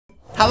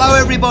Hello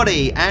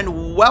everybody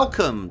and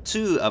welcome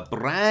to a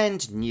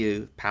brand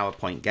new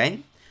PowerPoint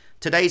game.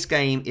 Today's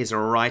game is a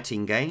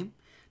writing game.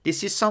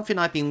 This is something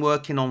I've been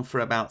working on for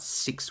about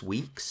 6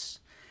 weeks.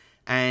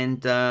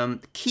 And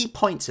key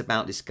points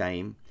about this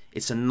game,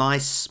 it's a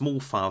nice small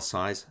file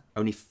size,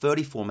 only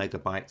 34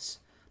 megabytes.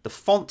 The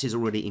font is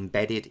already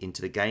embedded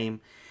into the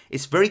game.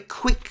 It's very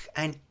quick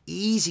and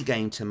easy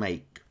game to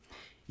make.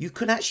 You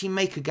could actually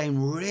make a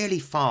game really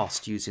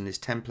fast using this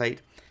template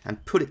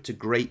and put it to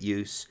great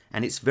use,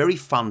 and it's very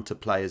fun to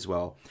play as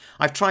well.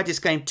 I've tried this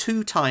game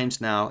 2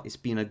 times now. It's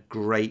been a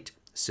great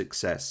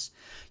success.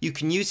 You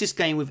can use this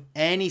game with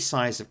any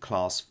size of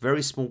class,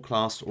 very small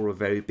class or a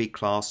very big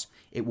class.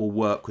 It will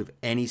work with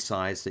any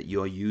size that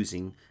you're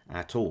using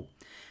at all.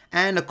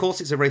 And of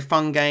course, it's a very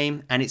fun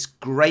game, and it's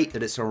great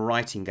that it's a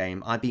writing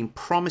game. I've been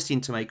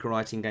promising to make a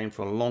writing game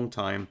for a long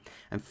time,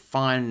 and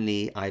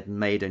finally I've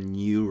made a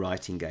new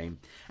writing game.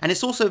 And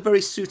it's also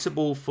very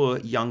suitable for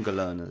younger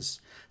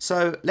learners.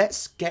 So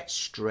let's get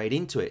straight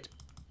into it.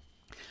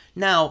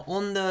 Now,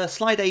 on the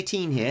slide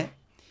 18 here,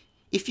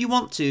 if you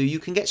want to, you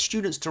can get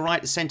students to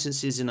write the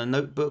sentences in a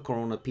notebook or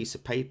on a piece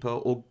of paper,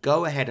 or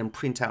go ahead and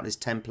print out this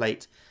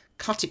template,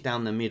 cut it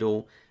down the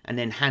middle, and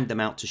then hand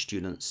them out to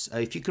students.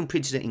 If you can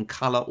print it in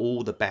color,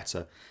 all the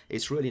better.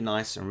 It's really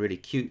nice and really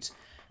cute.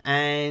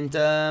 And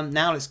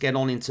now let's get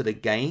on into the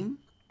game.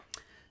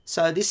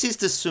 So this is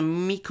the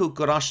Sumikko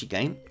Gurashi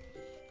game,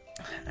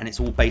 and it's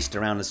all based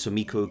around the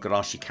Sumikko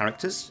Gurashi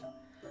characters.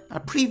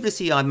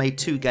 Previously, I made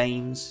 2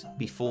 games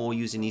before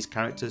using these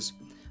characters,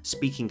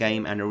 speaking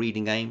game and a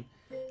reading game,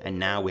 and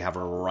now we have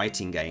a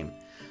writing game.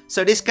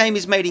 So this game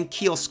is made in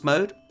kiosk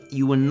mode.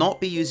 You will not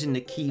be using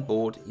the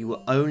keyboard, you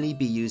will only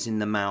be using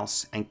the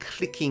mouse and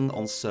clicking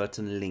on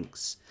certain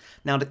links.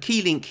 Now the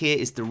key link here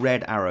is the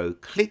red arrow.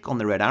 Click on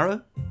the red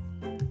arrow.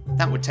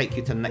 That will take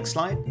you to the next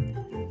slide.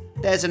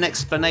 There's an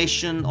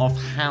explanation of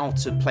how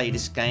to play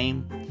this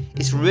game.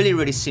 It's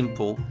really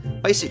simple.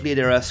 Basically,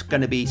 there are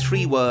going to be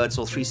 3 words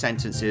or 3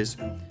 sentences.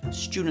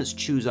 Students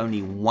choose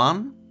only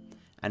one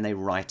and they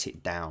write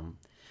it down.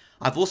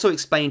 I've also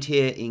explained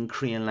here in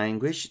Korean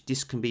language.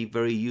 This can be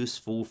very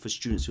useful for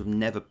students who've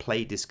never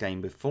played this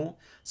game before.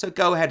 So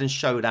go ahead and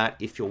show that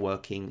if you're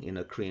working in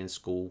a Korean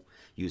school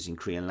using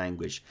Korean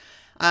language.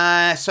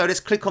 So let's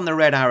click on the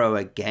red arrow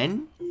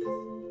again.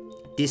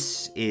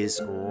 This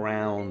is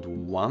round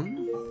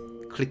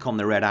 1. Click on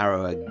the red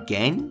arrow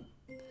again.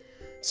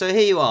 So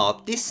here you are.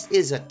 This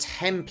is a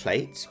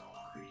template.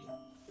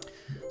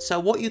 So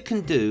what you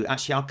can do,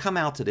 actually I'll come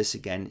out of this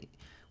again.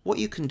 What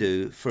you can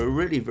do for a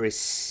really very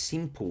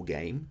simple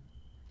game,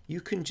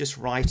 you can just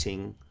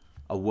writing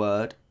a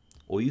word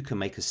or you can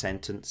make a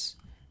sentence.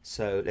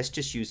 So let's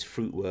just use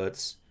fruit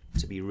words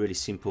to be really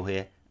simple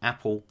here.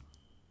 Apple,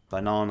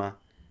 banana,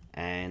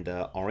 and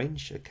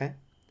orange. Okay.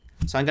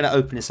 So I'm going to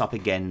open this up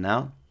again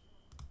now.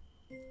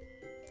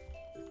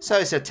 So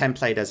it's a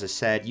template, as I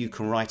said. You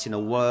can write in a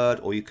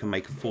word or you can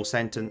make a full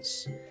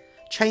sentence.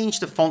 Change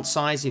the font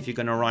size if you're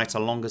going to write a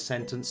longer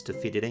sentence to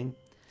fit it in.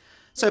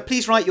 So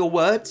please write your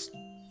words.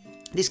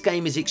 This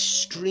game is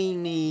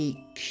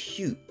extremely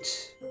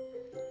cute.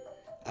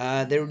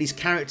 There are these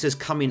characters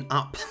coming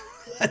up,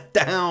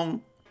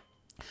 down,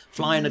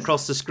 flying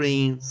across the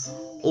screen,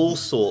 all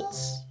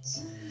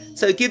sorts.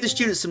 So give the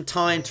students some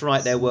time to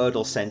write their word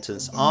or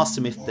sentence. Ask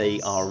them if they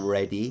are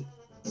ready.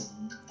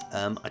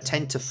 I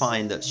tend to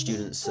find that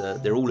students,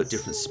 they're all at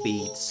different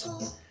speeds.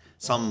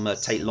 Some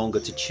take longer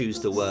to choose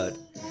the word.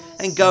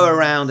 And go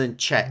around and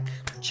check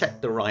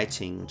the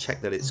writing,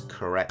 check that it's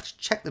correct,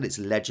 check that it's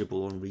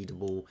legible and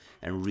readable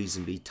and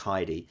reasonably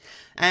tidy.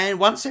 And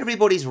once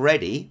everybody's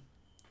ready,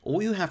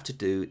 all you have to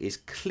do is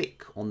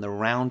click on the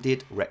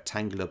rounded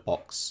rectangular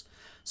box.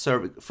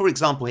 So for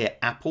example here,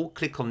 apple,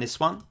 click on this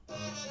one.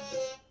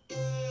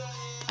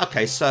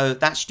 Okay, so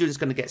that student's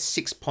going to get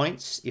 6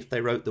 points if they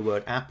wrote the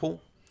word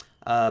apple.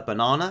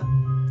 Banana.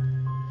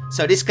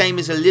 So this game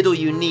is a little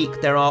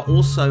unique. There are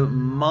also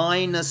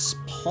minus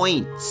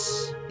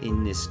points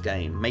in this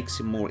game. Makes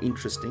it more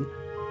interesting.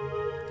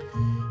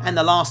 And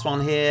the last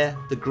one here,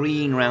 the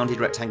green rounded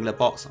rectangular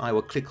box. I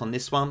will click on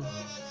this one.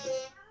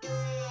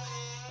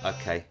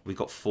 Okay, we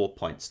got 4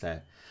 points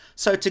there.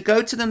 So to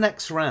go to the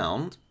next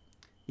round,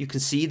 you can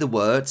see the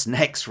words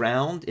next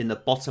round in the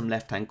bottom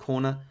left hand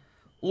corner.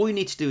 All you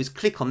need to do is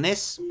click on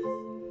this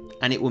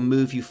and it will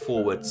move you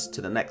forwards to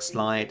the next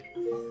slide.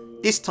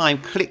 This time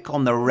click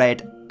on the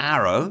red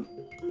arrow.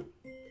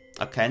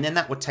 Okay, and then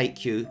that will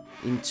take you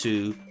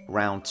into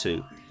round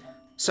 2.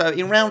 So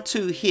in round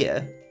 2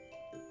 here,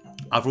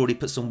 I've already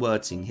put some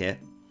words in here.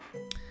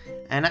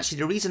 And actually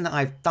the reason that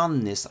I've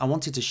done this, I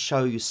wanted to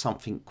show you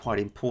something quite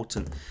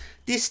important.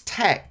 This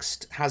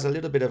text has a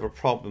little bit of a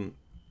problem.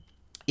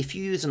 If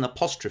you use an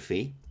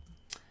apostrophe,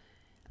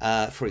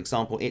 for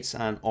example, it's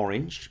an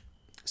orange.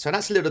 So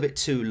that's a little bit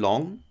too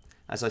long.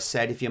 As I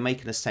said, if you're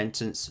making a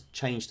sentence,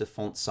 change the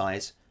font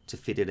size to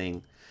fit it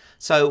in.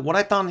 So what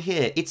I've done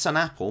here, it's an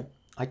apple.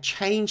 I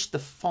changed the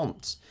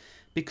font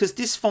because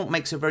this font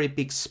makes a very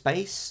big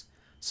space.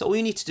 So all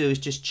you need to do is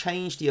just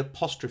change the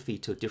apostrophe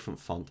to a different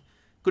font.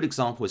 Good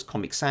example is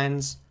Comic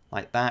Sans,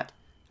 like that.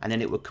 and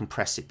then it will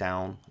compress it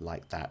down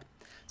like that.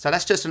 So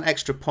that's just an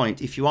extra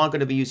point. If you are going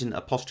to be using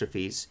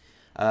apostrophes,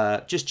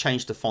 just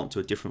change the font to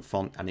a different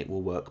font and it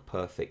will work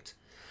perfect.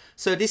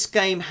 So this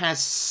game has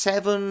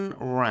 7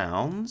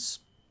 rounds.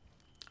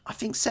 I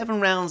think 7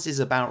 rounds is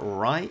about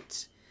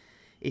right.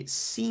 It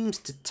seems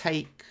to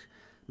take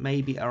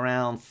maybe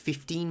around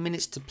 15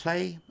 minutes to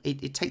play.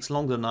 It takes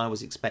longer than I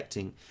was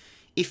expecting.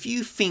 If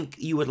you think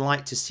you would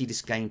like to see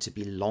this game to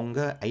be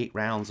longer, 8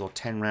 rounds or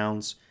 10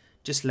 rounds,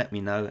 just let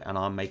me know and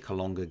I'll make a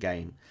longer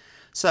game.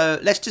 So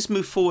let's just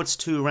move forwards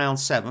to round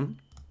 7.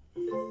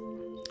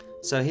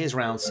 So here's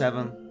round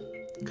 7.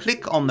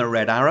 Click on the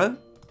red arrow.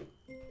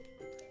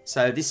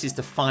 So this is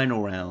the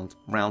final round,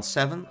 round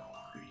 7.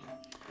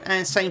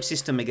 And same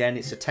system again,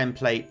 it's a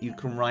template. You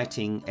can write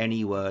in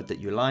any word that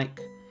you like.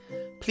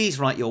 Please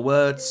write your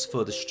words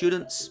for the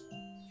students.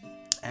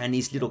 And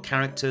these little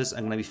characters are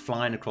going to be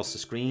flying across the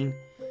screen,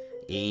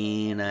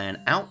 in and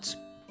out.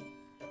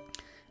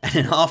 And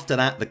then after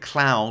that, the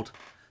cloud,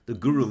 the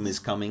Gurum is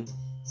coming.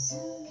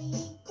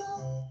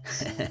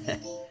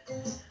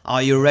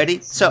 Are you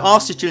ready? So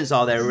ask the students,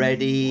 are they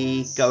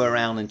ready? Go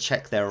around and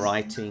check their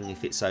writing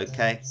if it's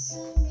okay.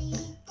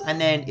 And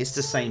then it's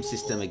the same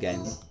system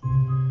again.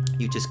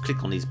 You just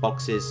click on these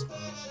boxes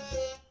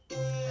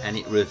and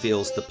it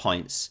reveals the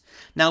points.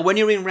 Now when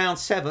you're in round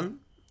 7,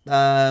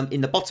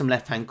 in the bottom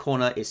left hand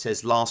corner it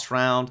says last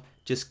round.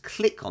 Just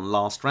click on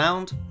last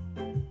round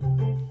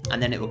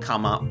and then it will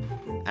come up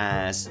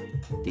as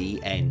the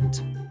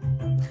end.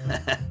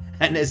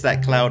 And there's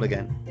that cloud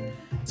again.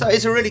 So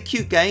it's a really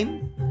cute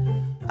game.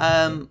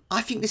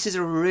 I think this is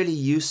a really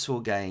useful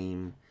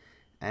game.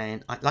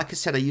 And like I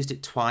said, I used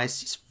it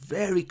twice. It's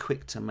very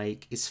quick to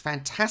make. It's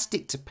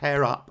fantastic to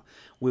pair up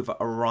with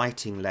a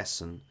writing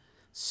lesson.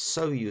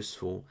 So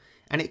useful.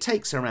 And it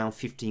takes around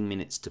 15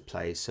 minutes to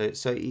play. So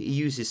it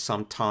uses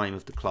some time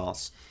of the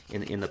class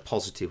in a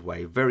positive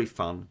way. Very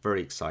fun,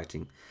 very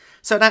exciting.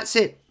 So that's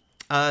it.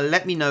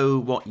 Let me know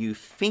what you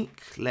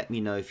think. Let me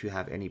know if you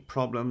have any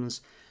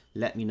problems.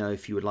 Let me know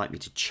if you would like me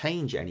to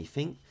change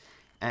anything.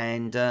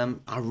 And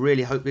I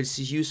really hope this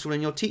is useful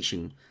in your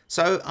teaching.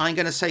 So I'm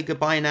going to say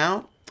goodbye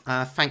now.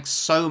 Thanks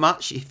so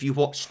much if you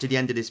watched to the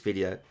end of this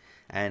video.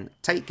 And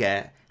take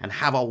care and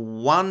have a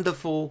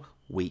wonderful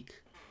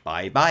week.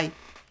 Bye bye.